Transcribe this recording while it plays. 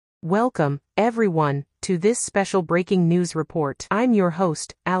Welcome, everyone, to this special breaking news report. I'm your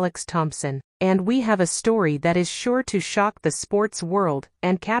host, Alex Thompson, and we have a story that is sure to shock the sports world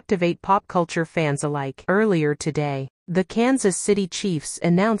and captivate pop culture fans alike. Earlier today, the Kansas City Chiefs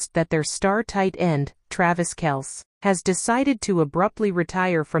announced that their star tight end, Travis Kelce, has decided to abruptly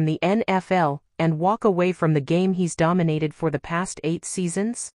retire from the NFL and walk away from the game he's dominated for the past 8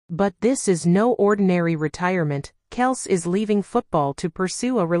 seasons. But this is no ordinary retirement. Kelce is leaving football to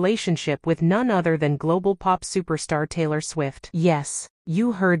pursue a relationship with none other than global pop superstar Taylor Swift. Yes,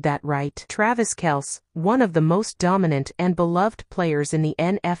 you heard that right. Travis Kelce, one of the most dominant and beloved players in the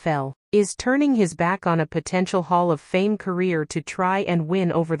NFL, is turning his back on a potential Hall of Fame career to try and win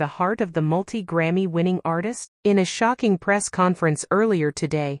over the heart of the multi-Grammy-winning artist. In a shocking press conference earlier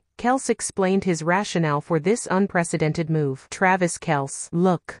today, Kelce explained his rationale for this unprecedented move. Travis Kelce: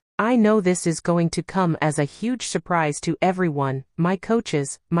 "Look, I know this is going to come as a huge surprise to everyone, my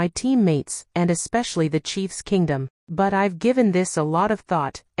coaches, my teammates, and especially the Chiefs Kingdom. But I've given this a lot of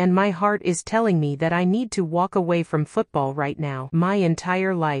thought, and my heart is telling me that I need to walk away from football right now. My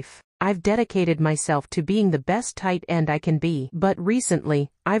entire life, I've dedicated myself to being the best tight end I can be. But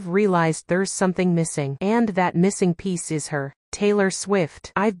recently, I've realized there's something missing. And that missing piece is her. Taylor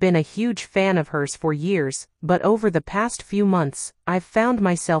Swift. I've been a huge fan of hers for years, but over the past few months, I've found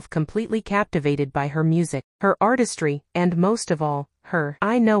myself completely captivated by her music, her artistry, and most of all, her.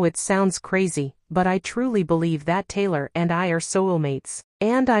 I know it sounds crazy, but I truly believe that Taylor and I are soulmates.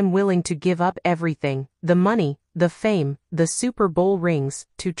 And I'm willing to give up everything, the money, the fame, the Super Bowl rings,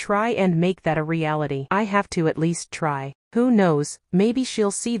 to try and make that a reality. I have to at least try. Who knows, maybe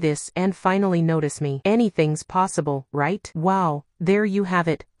she'll see this and finally notice me. Anything's possible, right?" Wow, there you have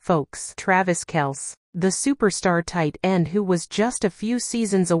it, folks. Travis Kelce, the superstar tight end who was just a few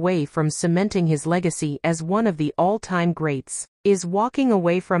seasons away from cementing his legacy as one of the all-time greats, is walking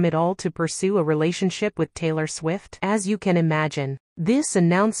away from it all to pursue a relationship with Taylor Swift. As you can imagine, this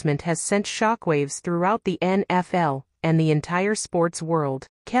announcement has sent shockwaves throughout the NFL and the entire sports world.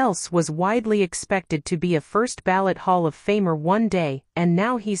 Kelce was widely expected to be a first-ballot Hall of Famer one day, and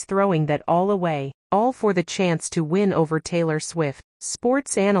now he's throwing that all away, all for the chance to win over Taylor Swift.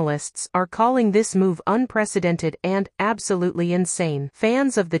 Sports analysts are calling this move unprecedented and absolutely insane.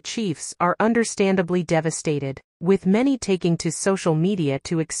 Fans of the Chiefs are understandably devastated, with many taking to social media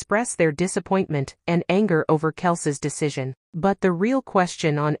to express their disappointment and anger over Kelce's decision. But the real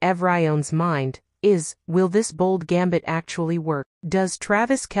question on everyone's mind is, will this bold gambit actually work? Does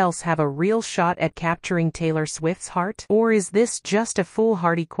Travis Kelce have a real shot at capturing Taylor Swift's heart? Or is this just a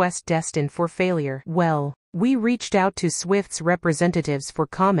foolhardy quest destined for failure? Well, we reached out to Swift's representatives for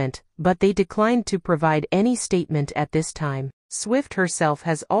comment, but they declined to provide any statement at this time. Swift herself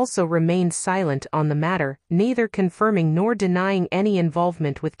has also remained silent on the matter, neither confirming nor denying any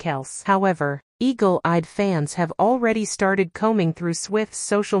involvement with Kelce. However, eagle-eyed fans have already started combing through Swift's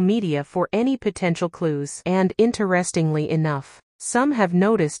social media for any potential clues. And interestingly enough, some have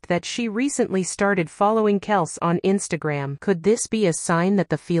noticed that she recently started following Kelce on Instagram. Could this be a sign that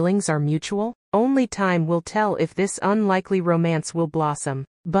the feelings are mutual? Only time will tell if this unlikely romance will blossom.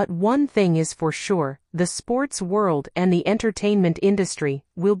 But one thing is for sure, the sports world and the entertainment industry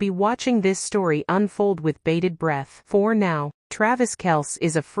will be watching this story unfold with bated breath. For now, Travis Kelce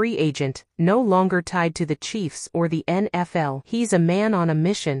is a free agent, no longer tied to the Chiefs or the NFL. He's a man on a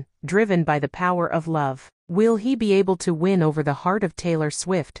mission, driven by the power of love. Will he be able to win over the heart of Taylor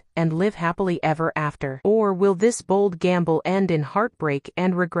Swift and live happily ever after? Or will this bold gamble end in heartbreak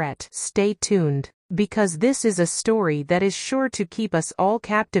and regret? Stay tuned, because this is a story that is sure to keep us all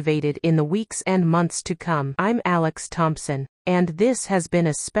captivated in the weeks and months to come. I'm Alex Thompson, and this has been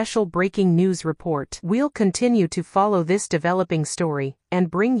a special breaking news report. We'll continue to follow this developing story and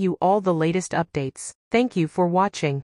bring you all the latest updates. Thank you for watching.